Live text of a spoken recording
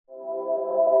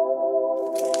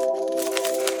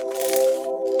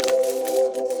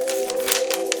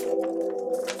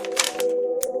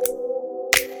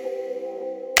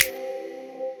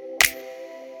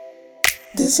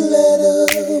This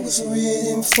letter was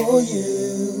written for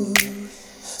you,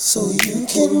 so you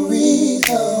can read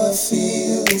how I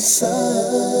feel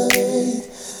inside.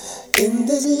 In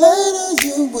this letter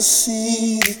you will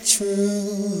see the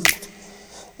truth,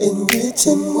 in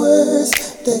written words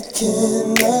that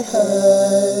cannot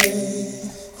hide.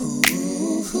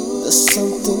 There's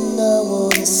something I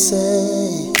wanna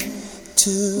say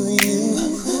to you,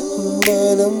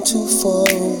 but I'm too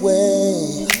far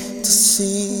away to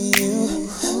see you.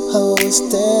 I wish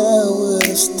that I would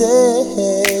have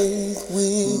stayed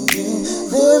with you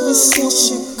ever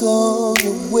since you've gone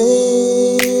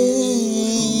away.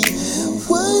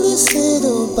 What is it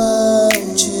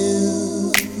about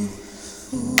you?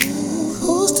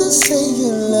 Who's to say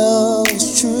your love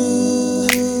is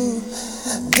true?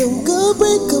 Don't go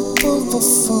break up over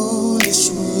foolish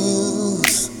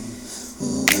rules,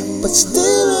 but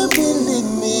still I really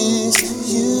miss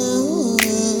you.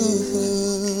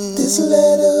 This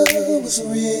letter was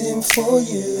written for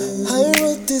you. I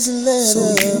wrote this letter so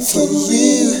you can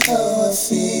read how I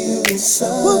feel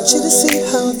inside. Want you to see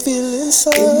how I feel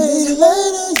inside. In this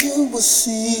letter you will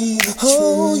see the truth.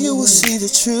 Oh, you will see the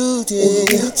truth, yeah.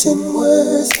 In written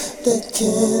words that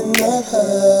cannot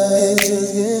hide. It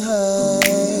just can't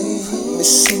hide.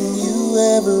 Missing you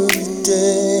every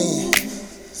day.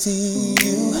 See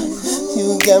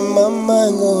you got my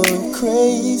mind going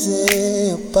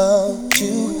crazy about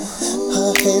you.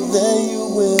 I hate that you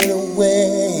went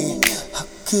away. How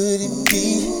could it be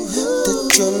that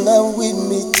you're not with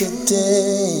me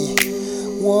today?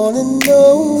 Wanna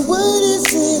know what is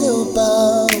it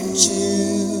about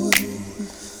you?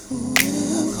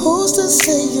 Who's to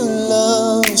say your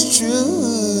love is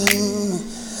true?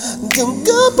 Don't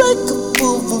go break up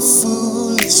over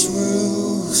foolish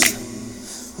rules,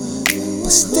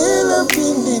 but still I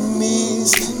really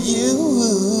miss you.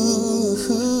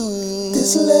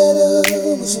 This letter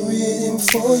was written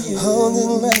for you. Hold the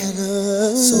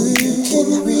letter so you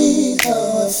can read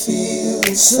how I feel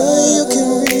inside. So you can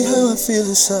read how I feel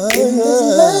inside. In this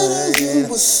letter you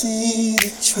will see the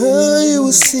truth. Oh, you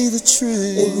will see the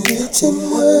truth. In written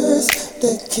words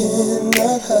that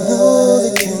cannot hide. No,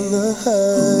 they cannot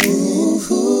hide.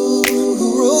 Who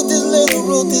wrote this letter?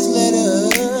 Wrote this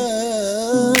letter.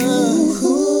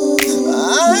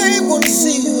 I wanna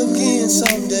see you again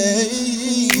someday.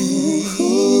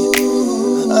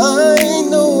 I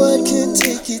know I can't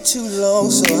take it too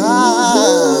long, so I'm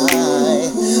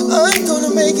gonna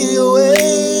make it your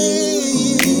way.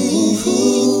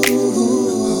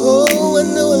 Oh, I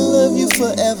know I love you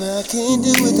forever. I can't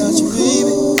do without you,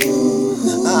 baby.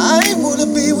 I wanna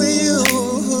be with you.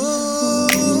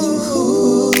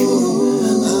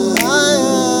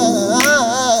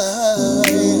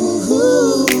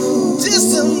 Just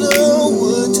don't know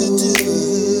what to do.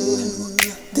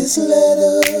 This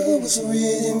letter was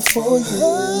written for you.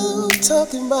 I'm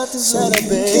talking about this letter,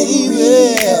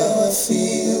 baby. How I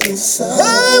feel inside.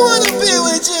 I wanna be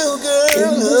with you,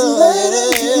 girl. In this letter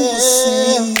you will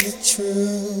see the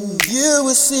truth. You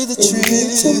will see the truth.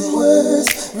 Written words,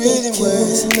 written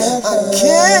words, I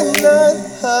cannot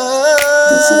hide.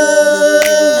 This letter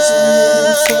was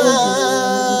written for you,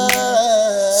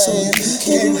 so you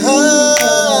can hide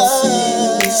how I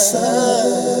feel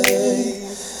inside.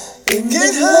 In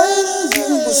this letter you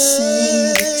will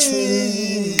see the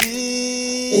truth.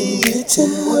 In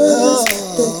written words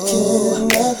that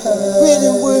cannot hide.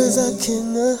 Written words I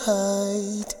cannot hide.